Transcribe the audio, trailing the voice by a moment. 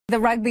The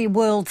Rugby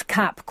World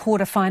Cup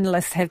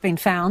quarter-finalists have been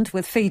found,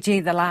 with Fiji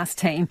the last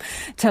team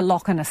to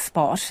lock in a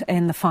spot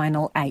in the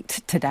final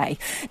 8 today.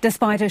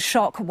 Despite a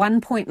shock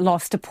 1-point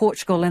loss to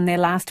Portugal in their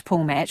last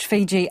pool match,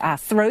 Fiji are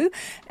through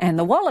and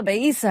the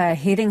Wallabies are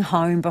heading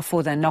home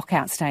before the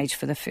knockout stage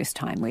for the first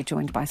time. We're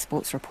joined by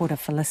sports reporter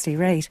Felicity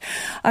Reid.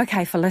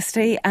 OK,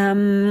 Felicity,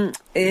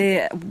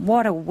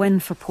 what a win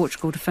for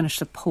Portugal to finish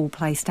the pool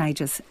play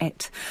stages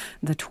at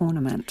the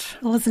tournament.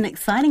 It was an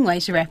exciting way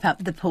to wrap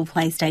up the pool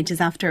play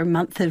stages after a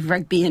month of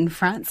rugby in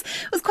France.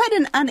 It was quite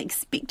an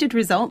unexpected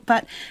result,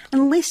 but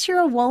unless you're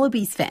a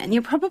Wallabies fan,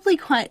 you're probably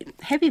quite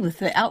happy with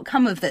the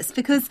outcome of this,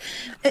 because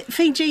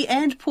Fiji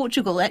and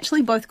Portugal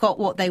actually both got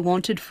what they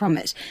wanted from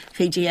it.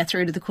 Fiji are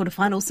through to the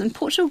quarterfinals and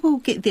Portugal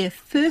get their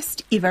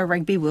first ever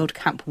Rugby World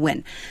Cup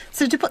win.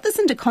 So to put this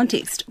into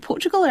context,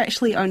 Portugal are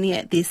actually only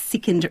at their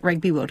second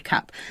Rugby World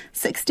Cup,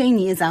 16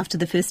 years after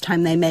the first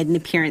time they made an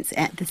appearance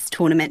at this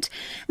tournament.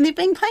 And they've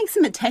been playing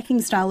some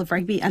attacking style of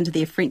rugby under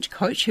their French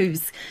coach,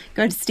 who's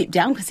going to step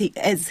down because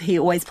as he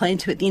always planned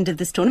to at the end of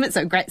this tournament,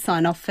 so a great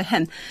sign-off for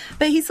him.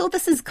 But he saw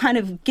this as kind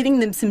of getting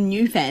them some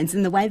new fans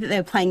in the way that they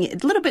were playing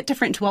it, a little bit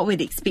different to what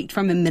we'd expect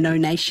from a minnow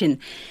nation.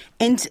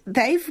 And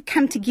they've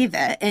come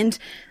together, and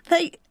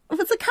it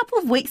was a couple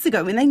of weeks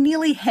ago when they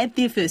nearly had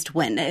their first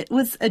win. It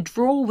was a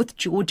draw with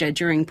Georgia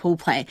during pool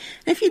play. And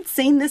if you'd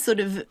seen the sort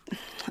of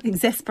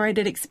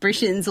exasperated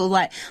expressions or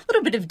like a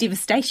little bit of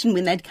devastation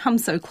when they'd come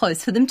so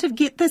close, for them to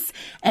get this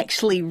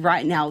actually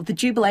right now, the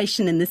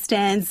jubilation in the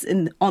stands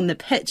and on the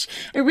pitch,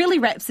 it really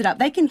wraps it up.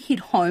 They can head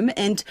home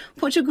and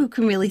Portugal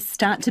can really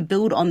start to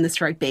build on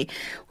this rugby.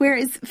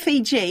 Whereas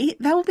Fiji,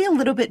 they will be a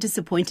little bit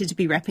disappointed to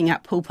be wrapping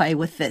up pool play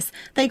with this.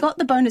 They got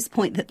the bonus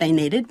point that they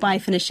needed by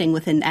finishing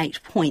within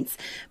 8 points.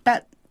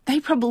 But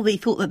they probably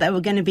thought that they were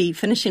going to be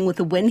finishing with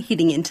a win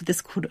heading into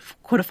this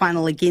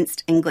quarterfinal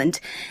against England.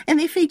 And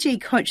their Fiji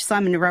coach,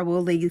 Simon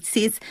Rawole,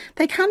 says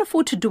they can't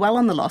afford to dwell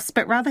on the loss,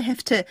 but rather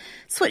have to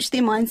switch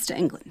their minds to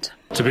England.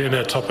 To be in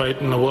that top 8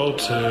 in the world,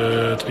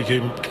 to be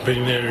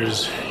competing there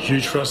is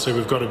huge for us. So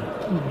we've got to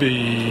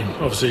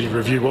obviously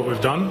review what we've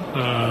done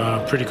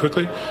pretty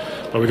quickly,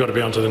 but we've got to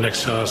be on to the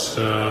next task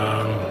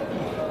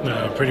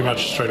pretty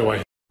much straight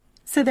away.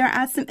 So there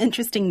are some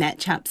interesting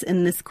matchups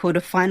in this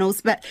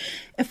quarterfinals, but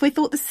if we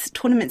thought this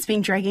tournament's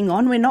been dragging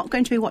on, we're not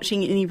going to be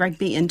watching any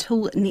rugby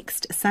until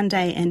next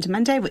Sunday and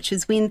Monday, which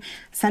is when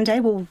Sunday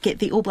we'll get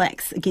the All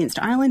Blacks against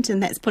Ireland,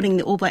 and that's putting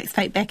the All Blacks'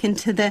 fate back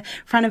into the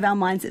front of our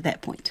minds at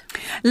that point.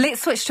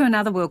 Let's switch to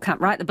another World Cup,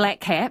 right? The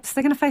Black Caps,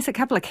 they're going to face a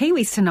couple of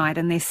Kiwis tonight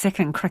in their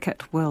second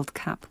Cricket World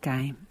Cup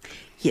game.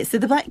 Yeah, so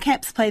the Black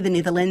Caps play the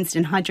Netherlands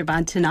in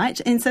Hyderabad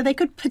tonight, and so they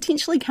could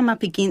potentially come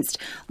up against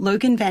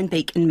Logan van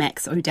Beek and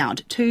Max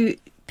O'Dowd, two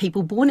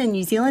people born in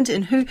New Zealand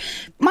and who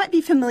might be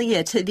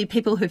familiar to the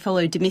people who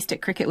follow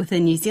domestic cricket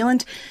within New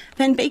Zealand.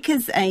 Van Beek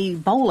is a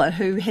bowler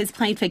who has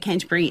played for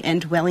Canterbury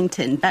and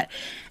Wellington, but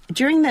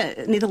during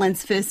the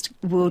Netherlands' first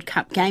World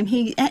Cup game,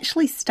 he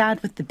actually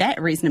starred with the bat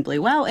reasonably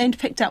well and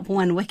picked up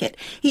 1 wicket.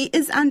 He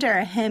is under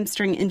a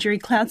hamstring injury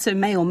cloud, so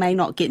may or may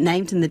not get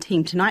named in the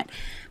team tonight.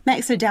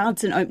 Max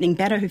O'Dowd's an opening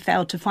batter who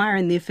failed to fire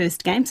in their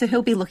first game, so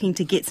he'll be looking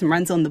to get some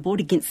runs on the board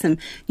against some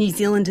New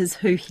Zealanders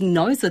who he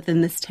knows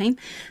within this team.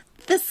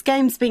 This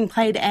game's being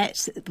played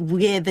at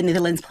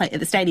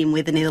the stadium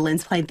where the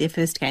Netherlands played their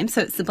first game.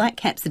 So it's the Black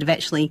Caps that have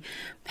actually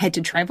had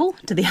to travel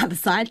to the other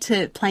side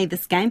to play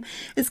this game.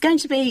 It's going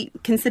to be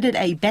considered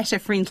a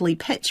batter-friendly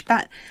pitch,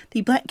 but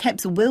the Black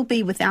Caps will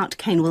be without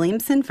Kane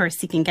Williamson for a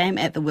second game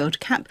at the World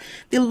Cup.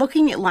 They're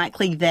looking at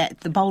likely that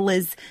the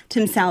bowlers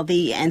Tim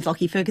Southee and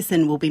Lockie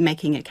Ferguson will be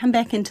making a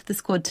comeback into the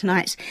squad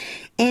tonight.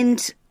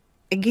 And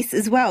I guess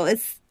as well,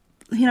 it's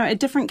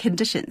different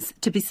conditions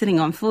to be sitting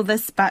on for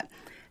this, but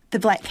the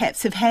Black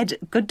Caps have had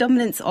good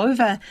dominance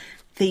over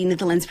the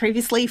Netherlands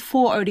previously,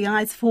 4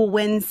 ODIs, 4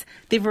 wins.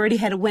 They've already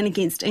had a win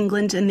against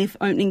England in their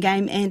opening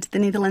game, and the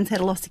Netherlands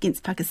had a loss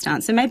against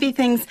Pakistan. So maybe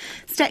things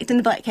stacked in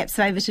the Black Caps'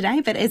 favour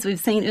today, but as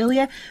we've seen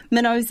earlier,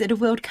 minnows at a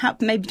World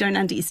Cup, maybe don't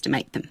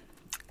underestimate them.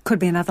 Could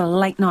be another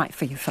late night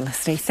for you,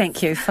 Felicity.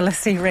 Thank you.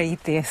 Felicity Reid,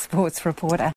 their sports reporter.